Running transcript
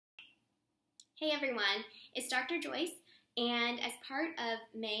Hey everyone, it's Dr. Joyce, and as part of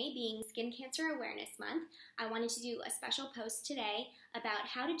May being Skin Cancer Awareness Month, I wanted to do a special post today about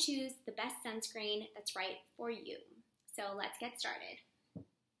how to choose the best sunscreen that's right for you. So let's get started.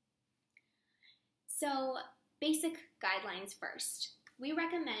 So, basic guidelines first. We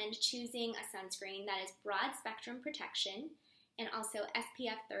recommend choosing a sunscreen that is broad spectrum protection and also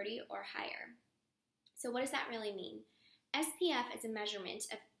SPF 30 or higher. So what does that really mean? SPF is a measurement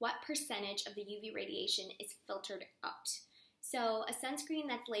of what percentage of the UV radiation is filtered out. So a sunscreen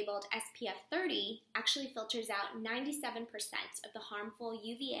that's labeled SPF 30 actually filters out 97% of the harmful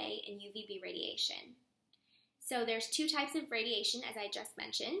UVA and UVB radiation. So there's two types of radiation, as I just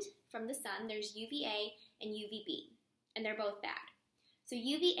mentioned, from the sun. There's UVA and UVB, and they're both bad. So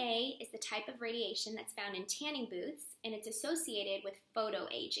UVA is the type of radiation that's found in tanning booths, and it's associated with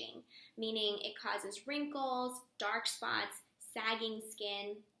photoaging, meaning it causes wrinkles, dark spots, sagging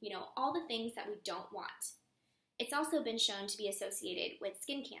skin, all the things that we don't want. It's also been shown to be associated with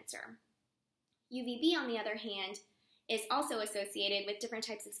skin cancer. UVB, on the other hand, is also associated with different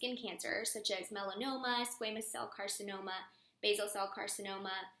types of skin cancer, such as melanoma, squamous cell carcinoma, basal cell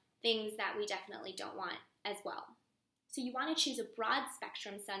carcinoma, things that we definitely don't want as well. So you want to choose a broad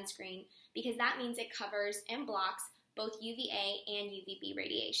spectrum sunscreen because that means it covers and blocks both UVA and UVB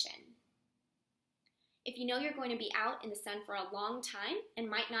radiation. If you know you're going to be out in the sun for a long time and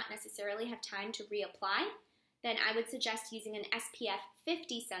might not necessarily have time to reapply, then I would suggest using an SPF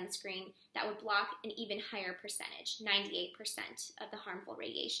 50 sunscreen that would block an even higher percentage, 98% of the harmful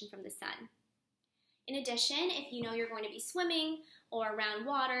radiation from the sun. In addition, if you know you're going to be swimming or around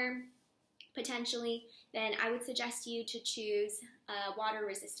water, potentially, then I would suggest you to choose a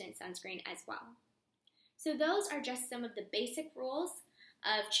water-resistant sunscreen as well. So those are just some of the basic rules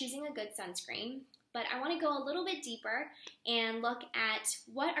of choosing a good sunscreen, but I want to go a little bit deeper and look at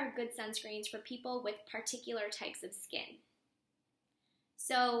what are good sunscreens for people with particular types of skin.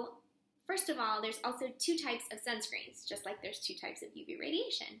 So first of all, there's also two types of sunscreens, just like there's two types of UV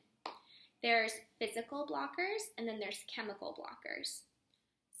radiation. There's physical blockers and then there's chemical blockers.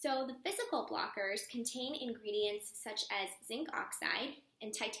 So the physical blockers contain ingredients such as zinc oxide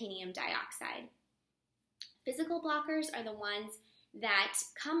and titanium dioxide. Physical blockers are the ones that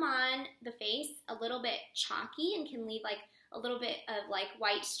come on the face a little bit chalky and can leave like a little bit of like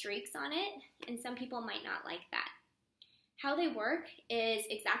white streaks on it, and some people might not like that. How they work is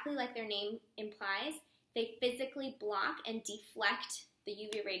exactly like their name implies. They physically block and deflect the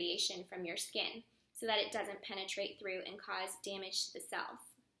UV radiation from your skin so that it doesn't penetrate through and cause damage to the cells.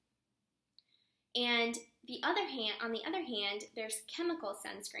 And on the other hand, there's chemical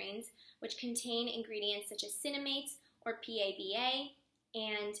sunscreens, which contain ingredients such as cinnamates or PABA,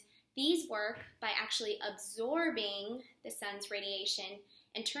 and these work by actually absorbing the sun's radiation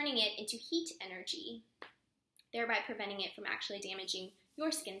and turning it into heat energy, thereby preventing it from actually damaging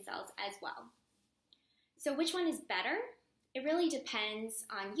your skin cells as well. So which one is better? It really depends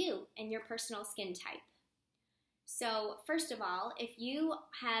on you and your personal skin type. So first of all, if you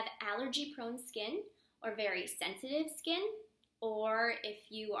have allergy-prone skin or very sensitive skin, or if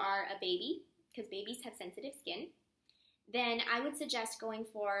you are a baby, because babies have sensitive skin, then I would suggest going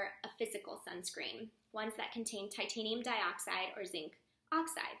for a physical sunscreen, ones that contain titanium dioxide or zinc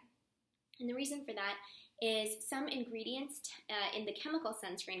oxide. And the reason for that is some ingredients in the chemical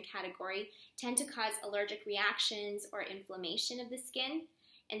sunscreen category tend to cause allergic reactions or inflammation of the skin,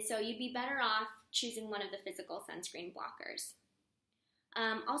 and so you'd be better off choosing one of the physical sunscreen blockers.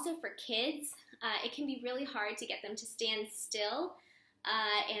 Also for kids, it can be really hard to get them to stand still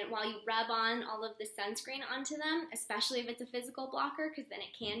and while you rub on all of the sunscreen onto them, especially if it's a physical blocker, because then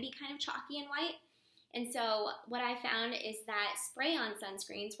it can be kind of chalky and white. And so what I found is that spray-on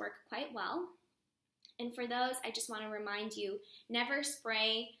sunscreens work quite well. And for those, I just want to remind you, never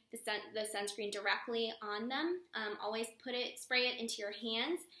spray the sunscreen directly on them. Always spray it into your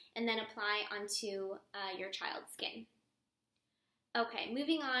hands and then apply onto your child's skin. Okay,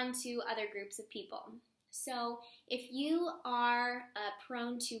 moving on to other groups of people. So if you are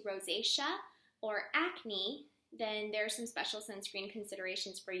prone to rosacea or acne, then there are some special sunscreen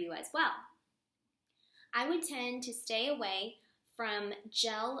considerations for you as well. I would tend to stay away from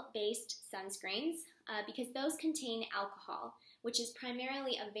gel-based sunscreens because those contain alcohol, which is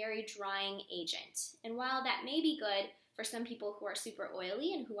primarily a very drying agent. And while that may be good for some people who are super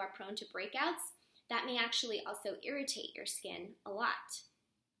oily and who are prone to breakouts, that may actually also irritate your skin a lot.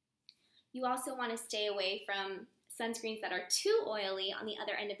 You also want to stay away from sunscreens that are too oily on the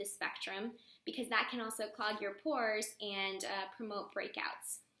other end of the spectrum because that can also clog your pores and promote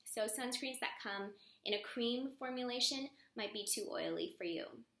breakouts. So sunscreens that come in a cream formulation might be too oily for you.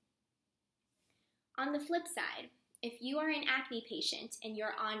 On the flip side, if you are an acne patient and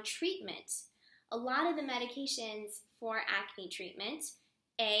you're on treatment, a lot of the medications for acne treatment,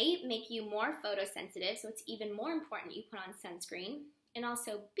 A, make you more photosensitive, so it's even more important you put on sunscreen, and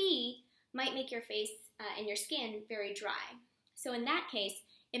also B, might make your face and your skin very dry. So in that case,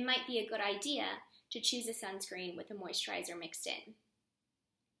 it might be a good idea to choose a sunscreen with a moisturizer mixed in.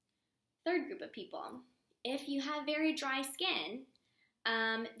 Third group of people, if you have very dry skin,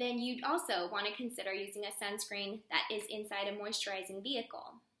 then you'd also want to consider using a sunscreen that is inside a moisturizing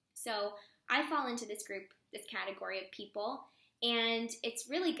vehicle. So I fall into this category of people, and it's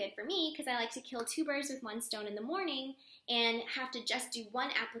really good for me because I like to kill two birds with one stone in the morning and have to just do one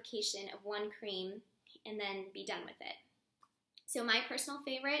application of one cream and then be done with it. So my personal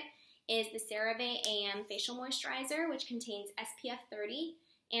favorite is the CeraVe AM Facial Moisturizer, which contains SPF 30,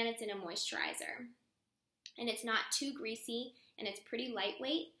 and it's in a moisturizer. And it's not too greasy, and it's pretty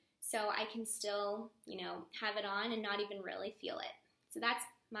lightweight, so I can still, have it on and not even really feel it. So that's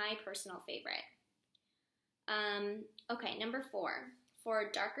my personal favorite. Okay, number 4.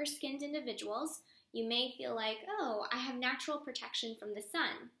 For darker skinned individuals, you may feel like, oh, I have natural protection from the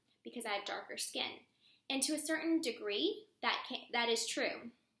sun because I have darker skin. And to a certain degree, that is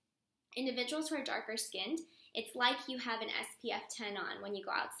true. Individuals who are darker skinned, it's like you have an SPF 10 on when you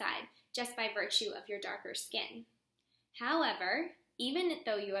go outside, just by virtue of your darker skin. However, even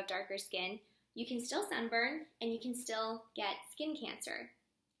though you have darker skin, you can still sunburn and you can still get skin cancer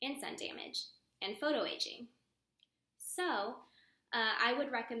and sun damage and photoaging. So, I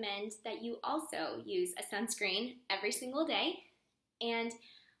would recommend that you also use a sunscreen every single day. And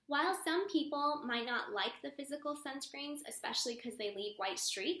while some people might not like the physical sunscreens, especially because they leave white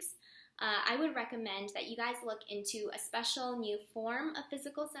streaks, I would recommend that you guys look into a special new form of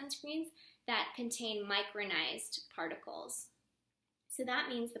physical sunscreens that contain micronized particles. So that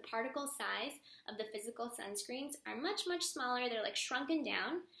means the particle size of the physical sunscreens are much, much smaller. They're like shrunken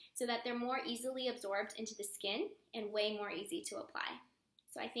down so that they're more easily absorbed into the skin and way more easy to apply.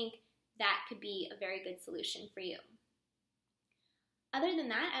 So I think that could be a very good solution for you. Other than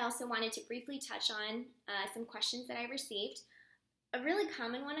that, I also wanted to briefly touch on some questions that I received. A really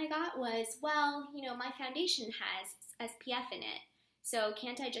common one I got was, well, my foundation has SPF in it, so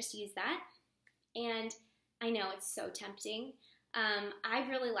can't I just use that? And I know it's so tempting. I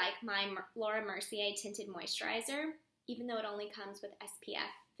really like my Laura Mercier Tinted Moisturizer, even though it only comes with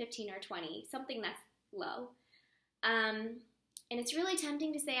SPF 15 or 20, something that's low. And it's really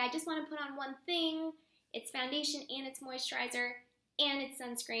tempting to say, I just want to put on one thing. It's foundation and it's moisturizer and it's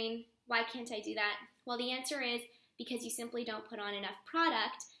sunscreen. Why can't I do that? Well, the answer is because you simply don't put on enough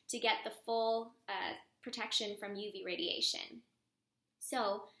product to get the full protection from UV radiation.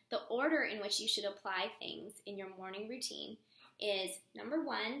 So the order in which you should apply things in your morning routine is number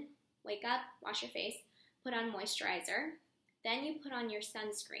 1, wake up, wash your face, put on moisturizer, then you put on your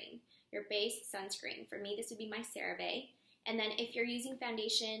sunscreen, your base sunscreen. For me, this would be my CeraVe. And then if you're using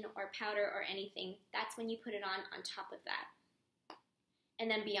foundation or powder or anything, that's when you put it on top of that. And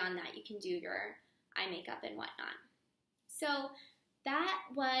then beyond that, you can do your eye makeup and whatnot. So that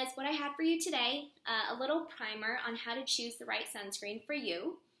was what I had for you today, a little primer on how to choose the right sunscreen for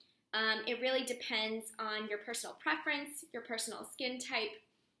you. It really depends on your personal preference, your personal skin type,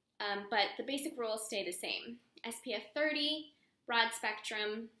 but the basic rules stay the same. SPF 30, broad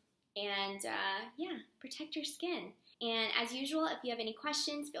spectrum, and protect your skin. And as usual, if you have any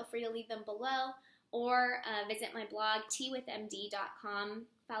questions, feel free to leave them below or visit my blog, teawithmd.com.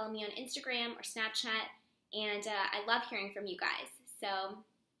 Follow me on Instagram or Snapchat, and I love hearing from you guys. So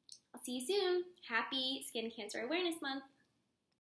I'll see you soon. Happy Skin Cancer Awareness Month.